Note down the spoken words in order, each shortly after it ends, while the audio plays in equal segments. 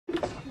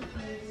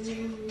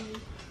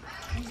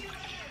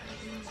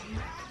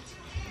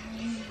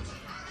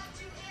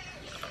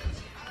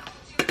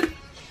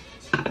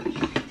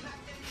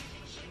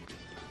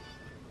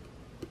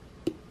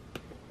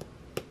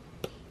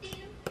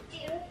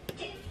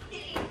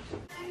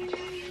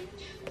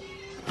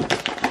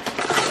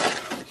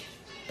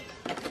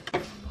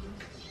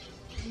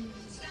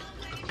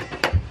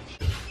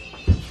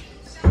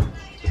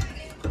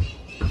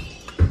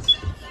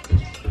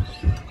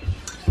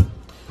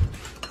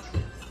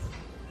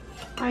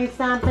Are you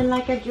stomping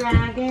like a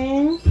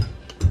dragon?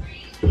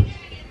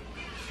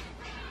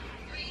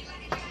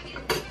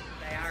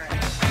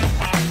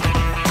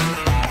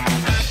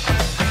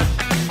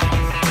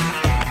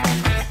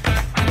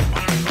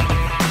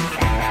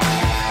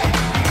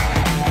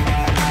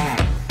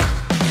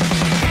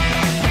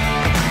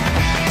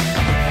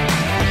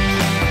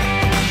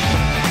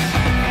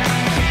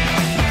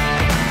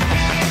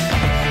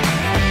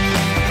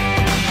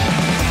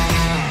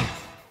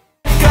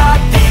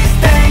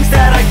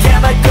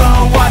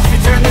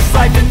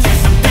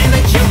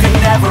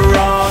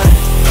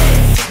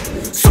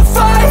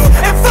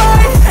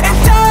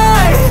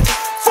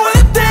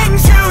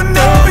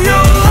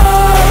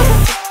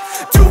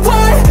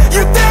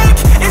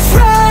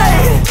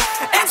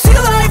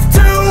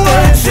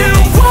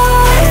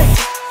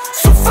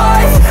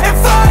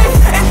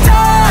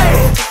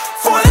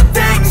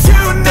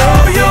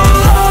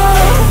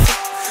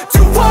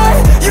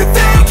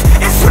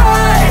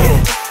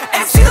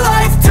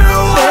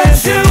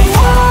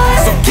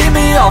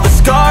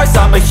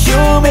 I'm a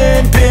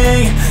human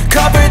being,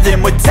 cover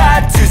them with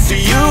tattoos so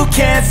you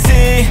can't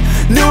see.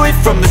 Knew it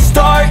from the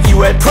start,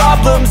 you had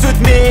problems with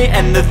me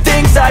and the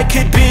things I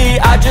could be,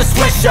 I just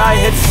wish I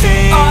had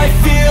seen. I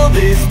feel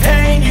this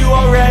pain, you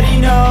already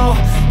know.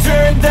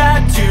 Turn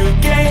that to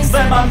gains,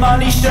 let my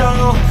money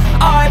show.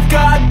 I've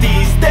got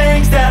these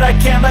things that I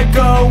can't let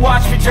go.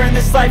 Watch me turn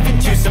this life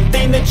into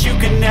something that you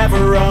could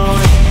never own.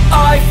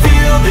 I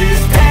feel this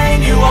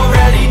pain, you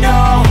already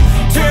know.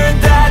 Turn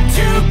that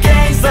to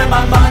gains, let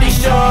my money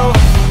show.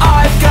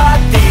 I've got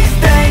these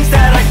things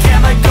that I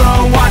can't let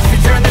go. Watch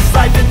me turn this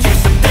life into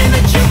something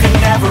that you can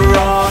never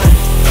own.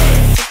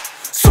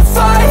 So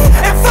fight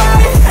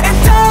and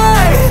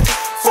die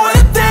for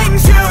the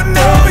things you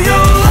know you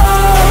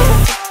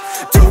love.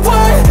 Do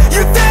what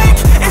you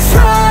think is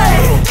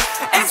right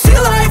and see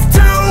life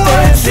do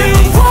what you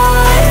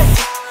want.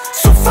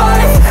 So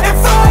fight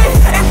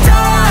and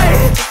die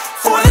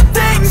for the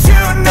things you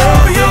know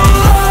you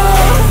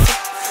love.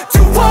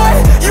 Do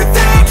what you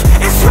think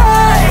is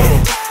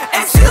right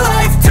and see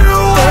life do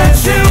what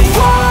you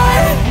want.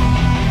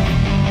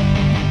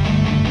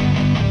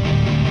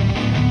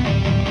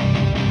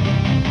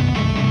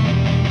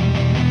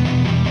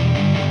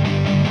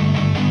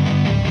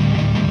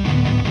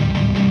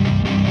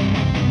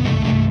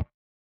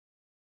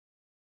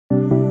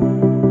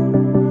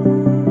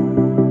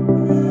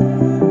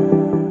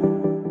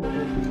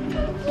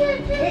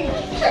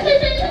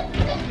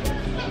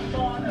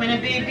 Want a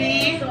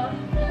baby?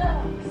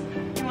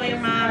 You want your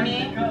mommy?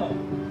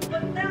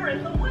 But they're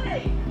in the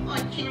way. Oh,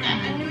 Chica,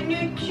 I know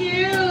you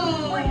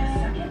too. Wait a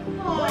second.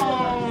 Oh.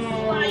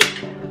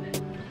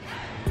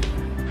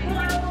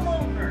 Pile them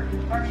over.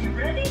 Are you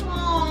ready? Oh.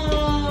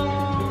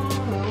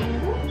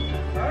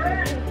 All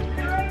right.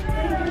 Here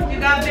I go. You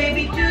got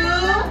baby too?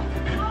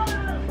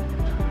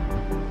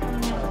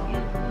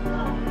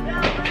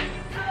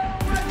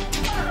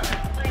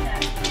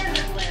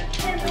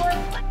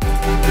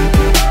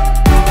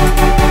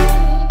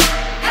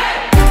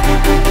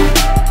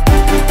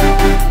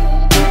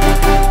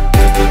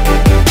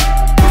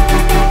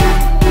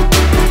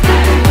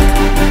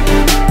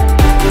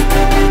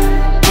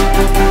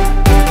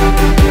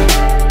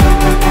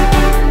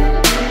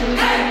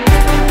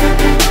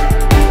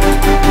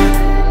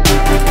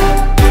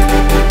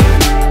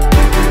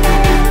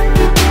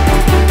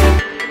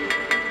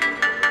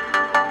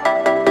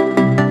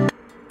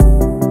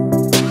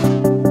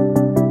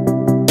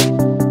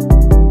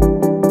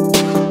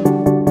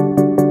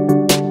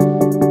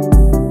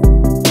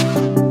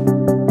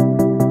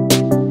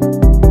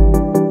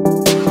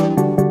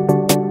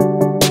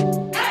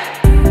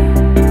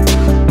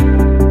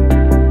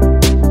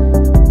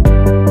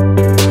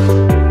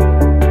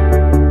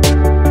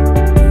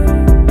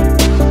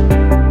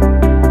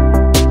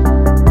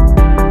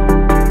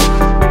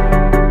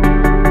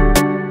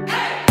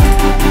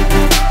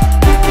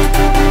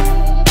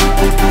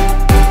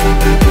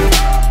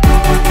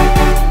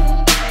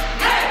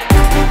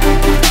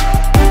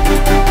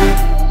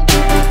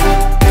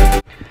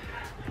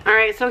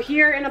 So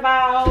here in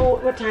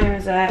about, what time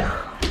is it?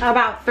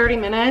 About 30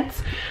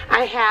 minutes,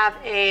 I have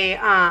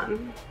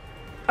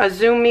a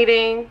Zoom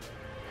meeting,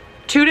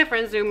 2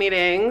 different Zoom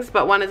meetings,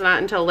 but one is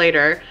not until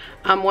later.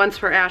 One's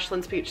for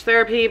Ashlyn's speech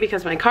therapy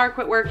because my car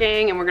quit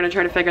working and we're gonna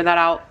try to figure that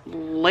out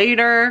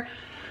later.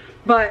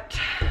 But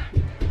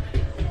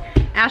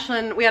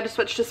Ashlyn, we had to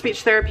switch to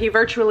speech therapy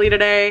virtually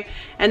today,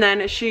 and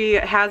then she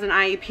has an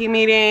IEP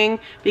meeting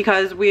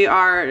because we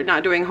are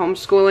not doing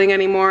homeschooling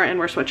anymore and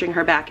we're switching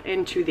her back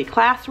into the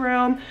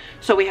classroom.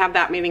 So we have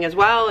that meeting as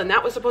well, and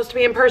that was supposed to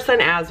be in person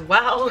as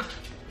well.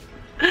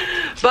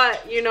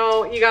 But you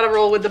know, you gotta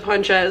roll with the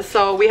punches.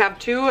 So we have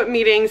 2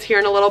 meetings here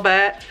in a little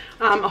bit.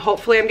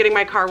 Hopefully I'm getting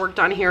my car work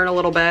done here in a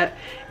little bit,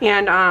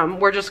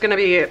 and we're just gonna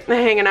be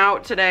hanging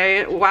out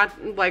today.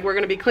 Like, we're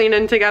gonna be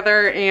cleaning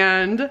together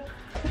and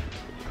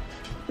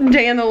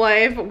day in the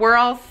life. We're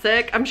all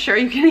sick. I'm sure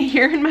you can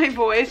hear in my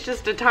voice,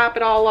 just to top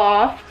it all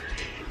off.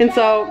 And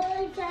so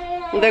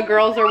the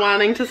girls are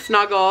wanting to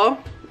snuggle.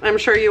 I'm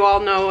sure you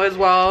all know as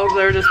well.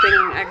 They're just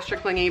being extra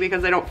clingy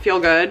because they don't feel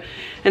good.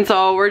 And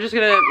so we're just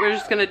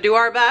gonna do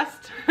our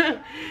best.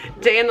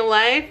 Day in the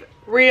life,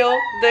 real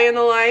day in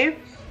the life.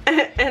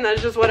 And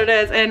that's just what it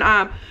is. And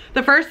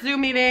the first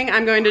Zoom meeting,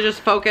 I'm going to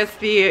just focus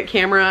the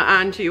camera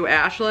onto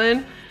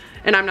Ashlyn,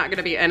 and I'm not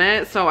gonna be in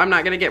it, so I'm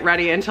not gonna get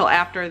ready until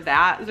after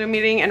that Zoom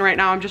meeting. And right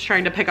now I'm just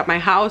trying to pick up my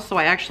house, so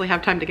I actually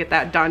have time to get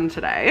that done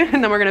today.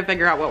 And then we're gonna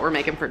figure out what we're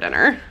making for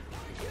dinner.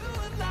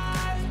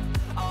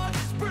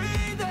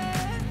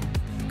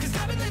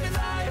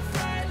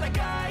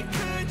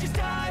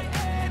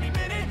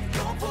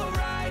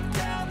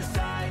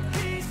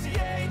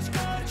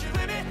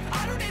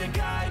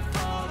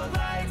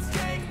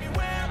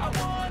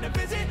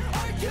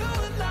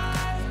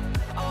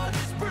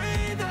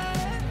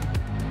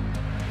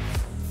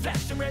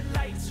 Red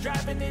lights,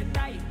 driving at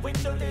night,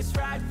 windowless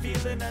ride,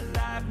 feeling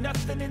alive,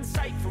 nothing in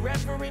sight,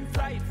 forever in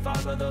flight,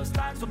 follow those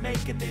lines, we'll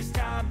make it this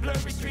time,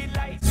 blurry street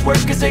lights, work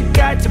as a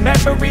guide to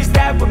memories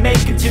that we're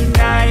making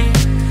tonight,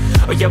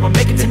 oh yeah, we'll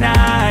make it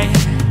tonight,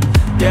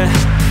 yeah,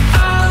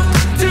 I'll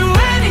do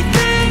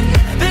anything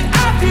that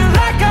I feel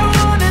like I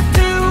wanna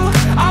do,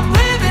 I'm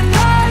living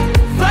life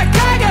like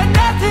I got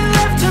nothing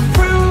left to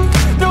prove,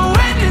 no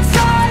end in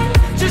sight,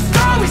 just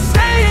always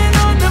staying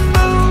on the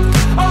move,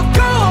 I'll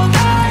go all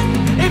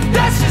night, if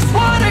that's just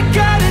what I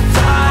got, it's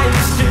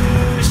life's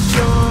too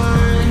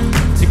short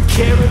to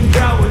care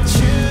about what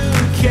you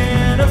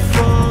can't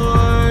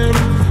afford.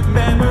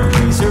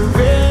 Memories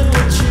are in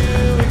what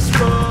you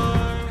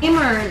explore. Game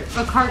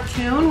or a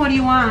cartoon? What do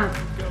you want?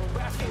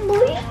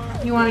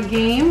 You want a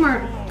game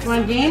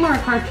or a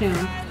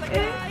cartoon?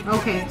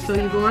 Okay, so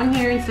you go on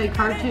here and say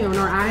cartoon,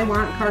 or I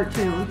want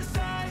cartoon.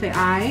 Say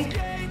I.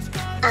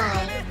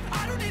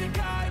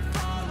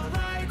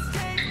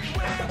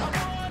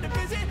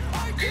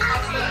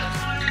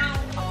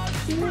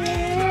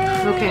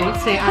 Okay,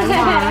 say I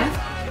want.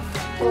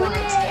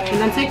 And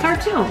then say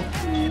cartoon.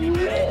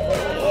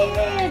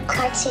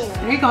 Cartoon.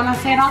 There you go, now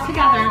say it all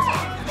together.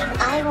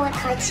 I want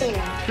cartoon.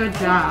 Good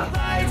job.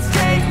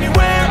 Take me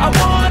where I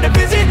wanna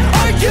visit.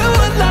 Are you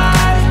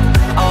alive?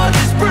 Or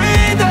just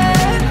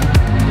breathing?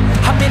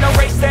 I'm in a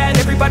race that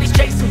everybody's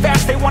chasing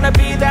fast. They wanna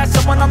be that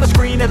someone on the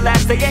screen at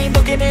last. They ain't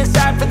looking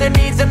inside for their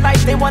needs in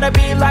life. They wanna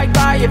be liked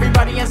by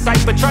everybody in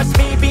sight. But trust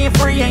me, being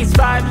free ain't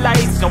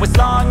spotlights. No, it's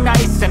long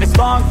nights and it's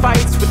long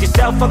fights with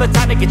yourself all the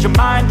time to get your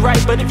mind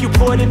right. But if you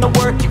put in the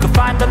work, you can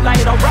find the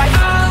light, alright?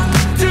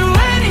 I'll do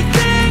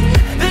anything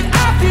that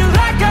I feel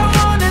like I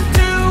wanna do.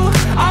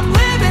 I'm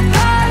living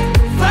life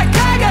like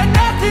I got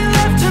nothing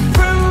left to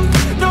prove.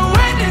 No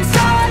end in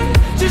sight,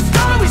 just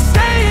always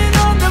staying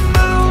on the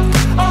move.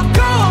 I'll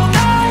go all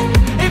night,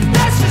 if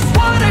that's just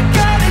what I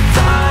got. It's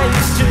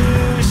life's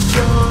too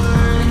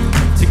short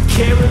to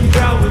care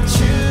about what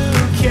you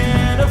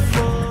can't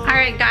afford.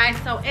 Alright guys,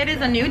 so it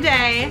is a new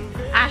day.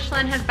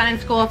 Ashlyn has been in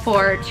school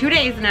for 2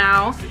 days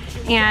now,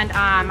 and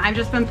I've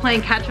just been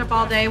playing catch up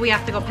all day. We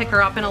have to go pick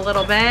her up in a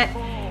little bit.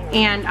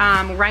 And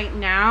right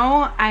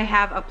now I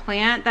have a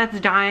plant that's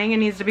dying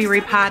and needs to be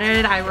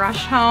repotted. I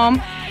rushed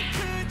home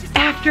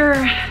after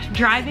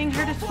driving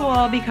her to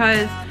school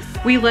because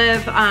we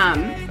live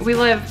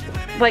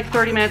like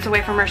 30 minutes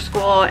away from her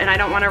school, and I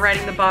don't want her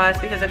riding the bus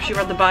because if she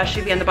rode the bus,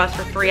 she'd be on the bus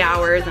for 3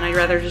 hours, and I'd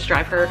rather just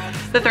drive her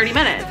the 30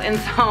 minutes. And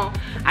so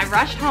I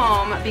rushed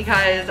home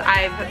because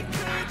I've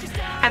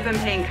been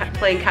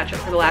playing catch up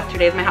for the last 2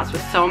 days. My house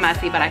was so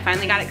messy, but I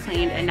finally got it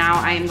cleaned, and now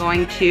I am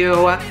going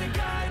to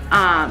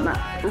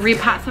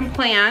repot some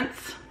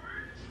plants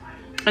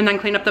and then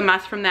clean up the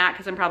mess from that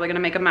because I'm probably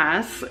gonna make a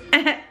mess.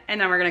 And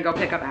then we're gonna go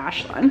pick up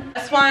Ashlyn.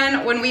 This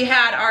one, when we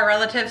had our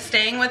relatives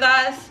staying with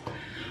us,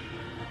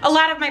 a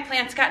lot of my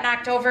plants got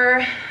knocked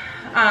over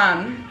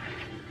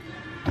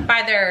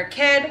by their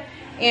kid.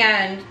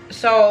 And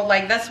so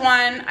like this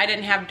one, I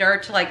didn't have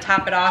dirt to like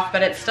top it off,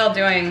 but it's still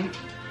doing,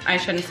 I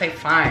shouldn't say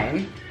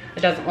fine. It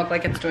doesn't look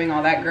like it's doing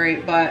all that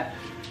great, but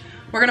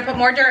we're gonna put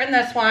more dirt in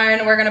this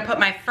one. We're gonna put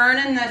my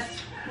fern in this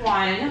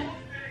one.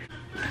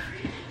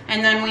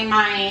 And then we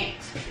might,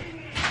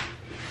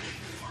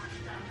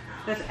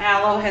 this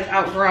aloe has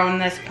outgrown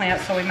this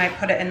plant, so we might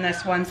put it in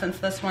this one since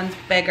this one's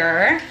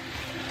bigger.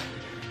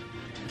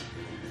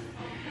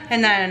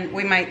 And then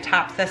we might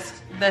top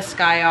this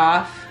guy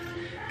off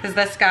because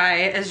this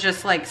guy is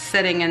just like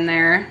sitting in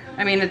there.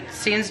 I mean, it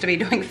seems to be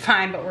doing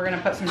fine, but we're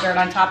gonna put some dirt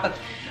on top of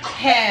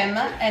him.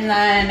 And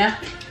then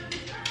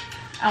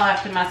I'll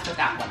have to mess with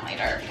that one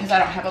later because I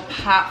don't have a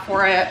pot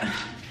for it.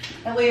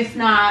 At least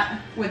not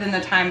within the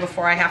time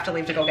before I have to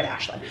leave to go get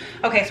Ashlyn.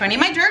 Okay, so I need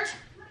my dirt.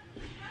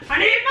 I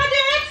need my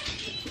dirt.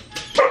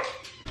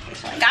 Okay,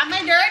 so I got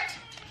my dirt.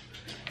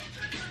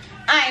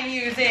 I'm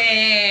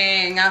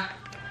using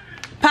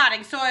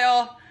potting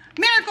soil,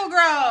 Miracle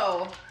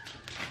Grow.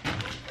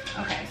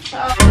 Okay,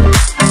 so.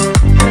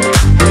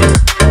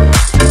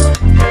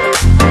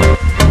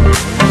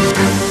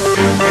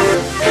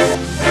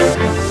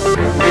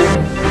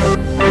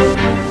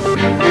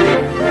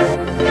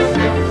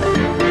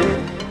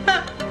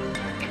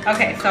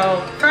 Okay,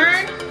 so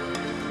Fern,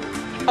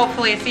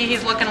 hopefully, see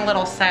he's looking a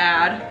little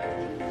sad.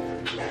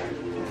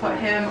 Put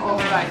him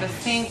over by the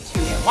sink to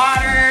get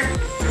watered.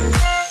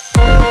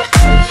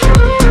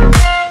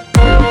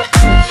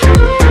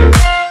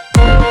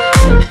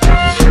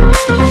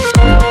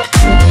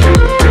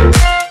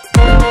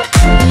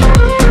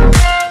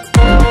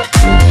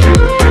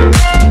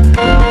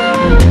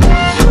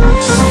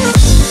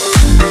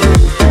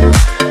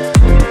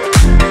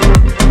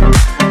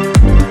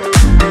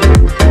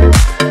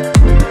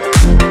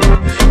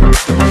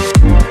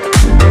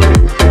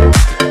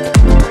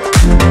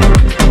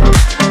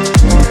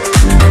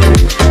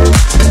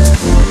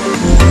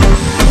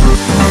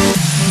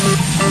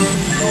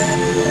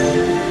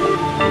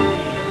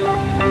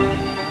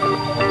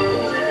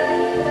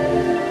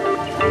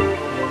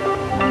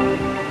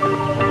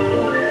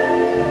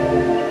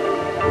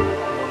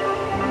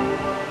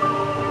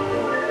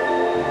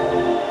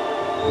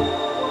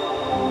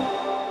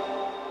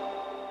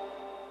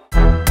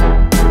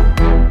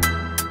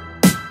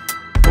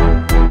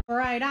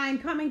 I'm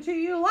coming to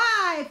you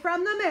live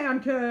from the man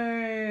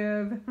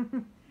cave.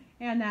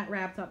 And that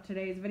wraps up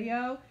today's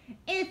video.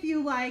 If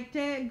you liked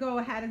it, go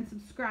ahead and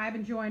subscribe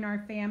and join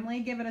our family.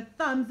 Give it a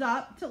thumbs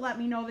up to let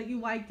me know that you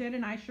liked it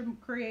and I should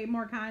create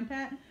more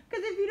content.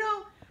 Because if you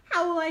don't,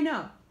 how will I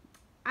know?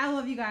 I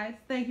love you guys.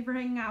 Thank you for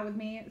hanging out with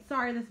me.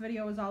 Sorry this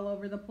video was all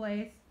over the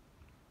place.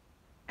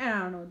 And I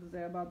don't know what to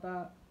say about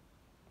that.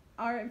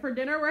 Alright, for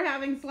dinner we're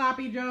having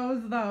Sloppy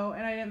Joes though.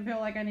 And I didn't feel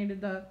like I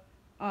needed to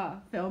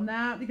film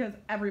that because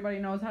everybody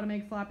knows how to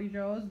make Sloppy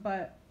Joes,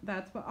 but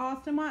that's what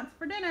Austin wants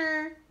for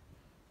dinner.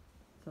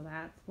 So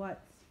that's what's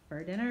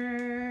for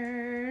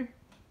dinner.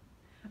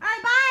 All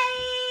right,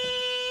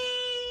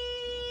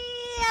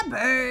 bye.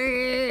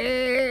 Bye.